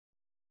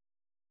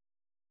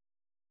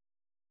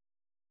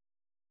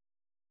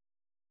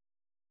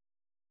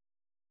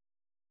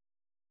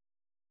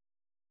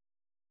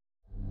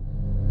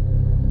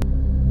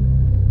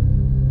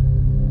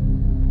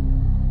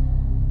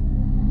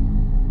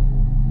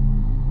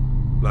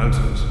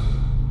Lanterns.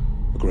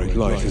 A great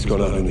light has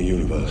gone out in the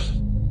universe.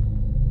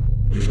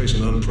 We face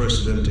an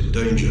unprecedented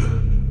danger.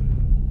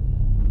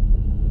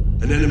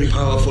 An enemy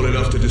powerful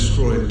enough to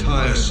destroy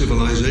entire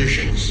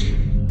civilizations.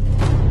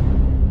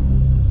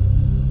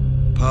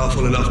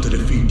 Powerful enough to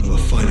defeat our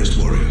finest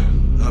warrior,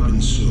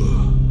 Abin Sur,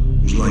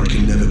 whose light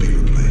can never be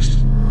replaced.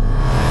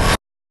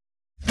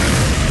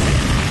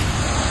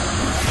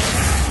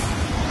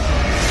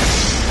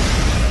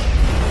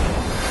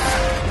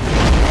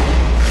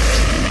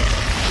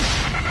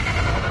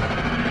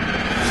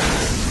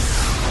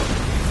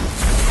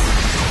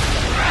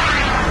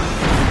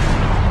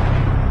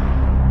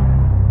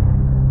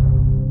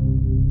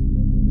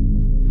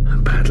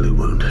 I'm badly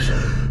wounded,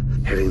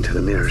 heading to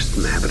the nearest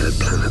inhabited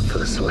planet for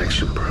the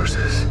selection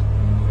process.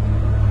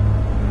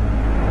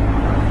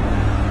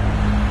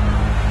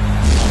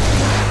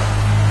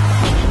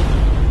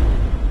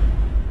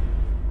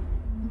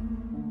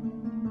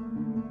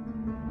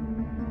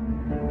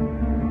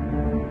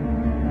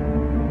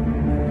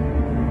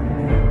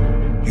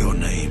 Your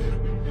name.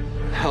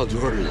 Hal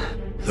Jordan.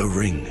 The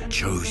ring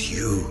chose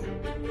you.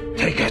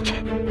 Take it.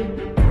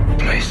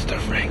 Place the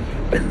ring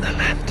in the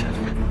lantern.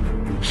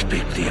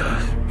 Speak the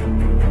oath.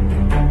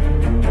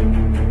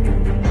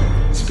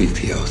 Speak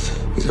the oath,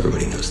 because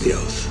everybody knows the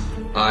oath.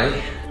 I,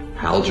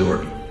 Hal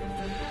Jordan,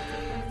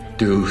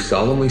 do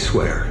solemnly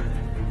swear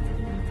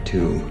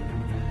to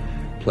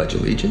pledge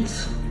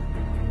allegiance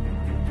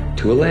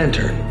to a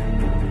lantern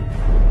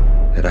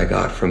that I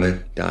got from a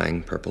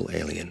dying purple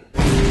alien.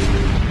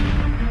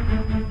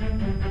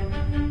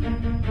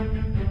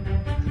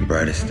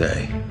 Brightest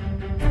day,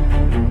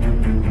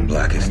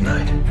 blackest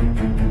night,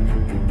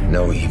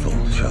 no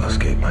evil shall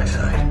escape my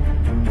sight.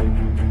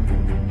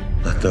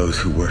 Let those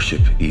who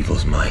worship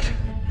evil's might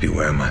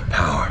beware my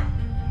power,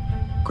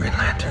 Green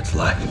Lantern's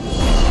light.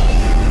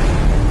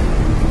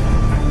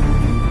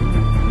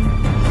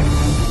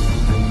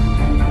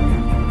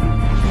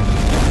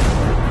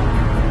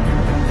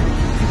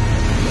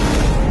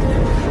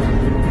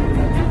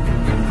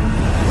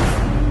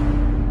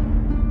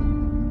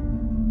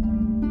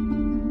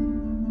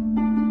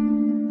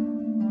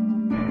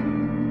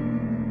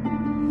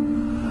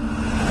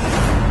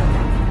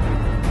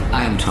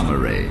 I am Tom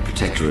Array,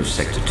 protector of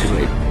Sector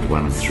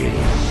 2813.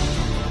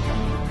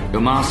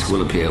 Your mask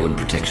will appear when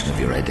protection of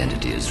your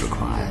identity is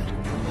required.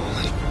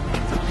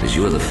 As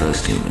you are the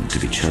first human to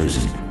be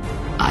chosen,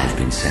 I have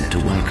been sent to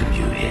welcome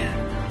you here.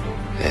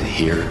 And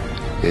here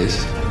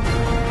is...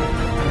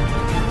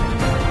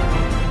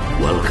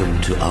 Welcome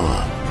to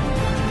Oa.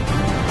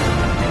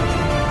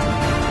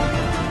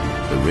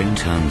 The ring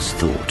turns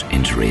thought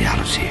into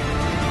reality.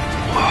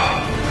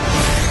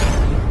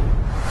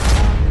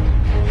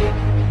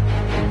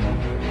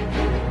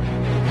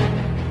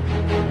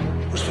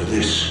 Was for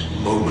this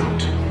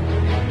moment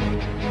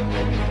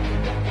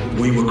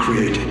we were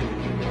created.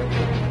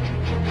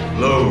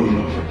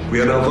 Alone,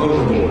 we are now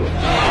vulnerable.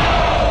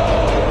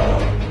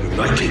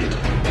 United,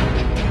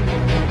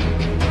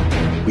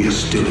 we are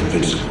still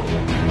invincible.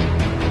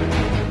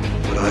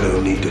 But I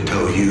don't need to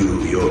tell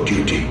you your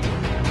duty.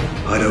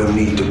 I don't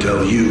need to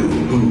tell you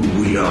who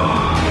we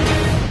are.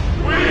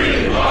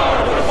 We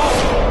are the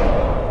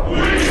power! We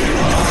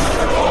are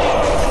the power!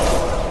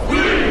 We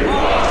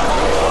are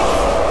the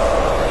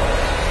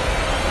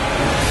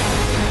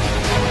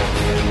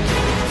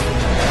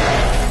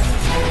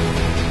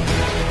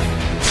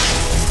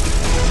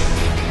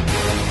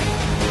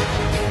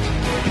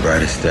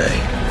Brightest day,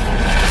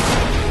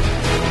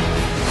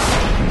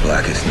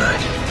 blackest night,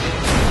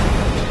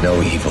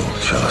 no evil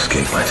shall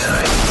escape my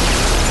sight.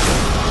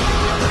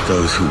 Let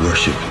those who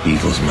worship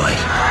evil's might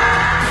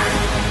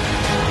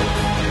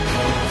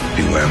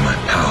beware my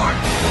power,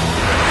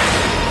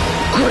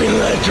 Green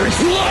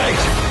Lantern's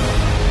light!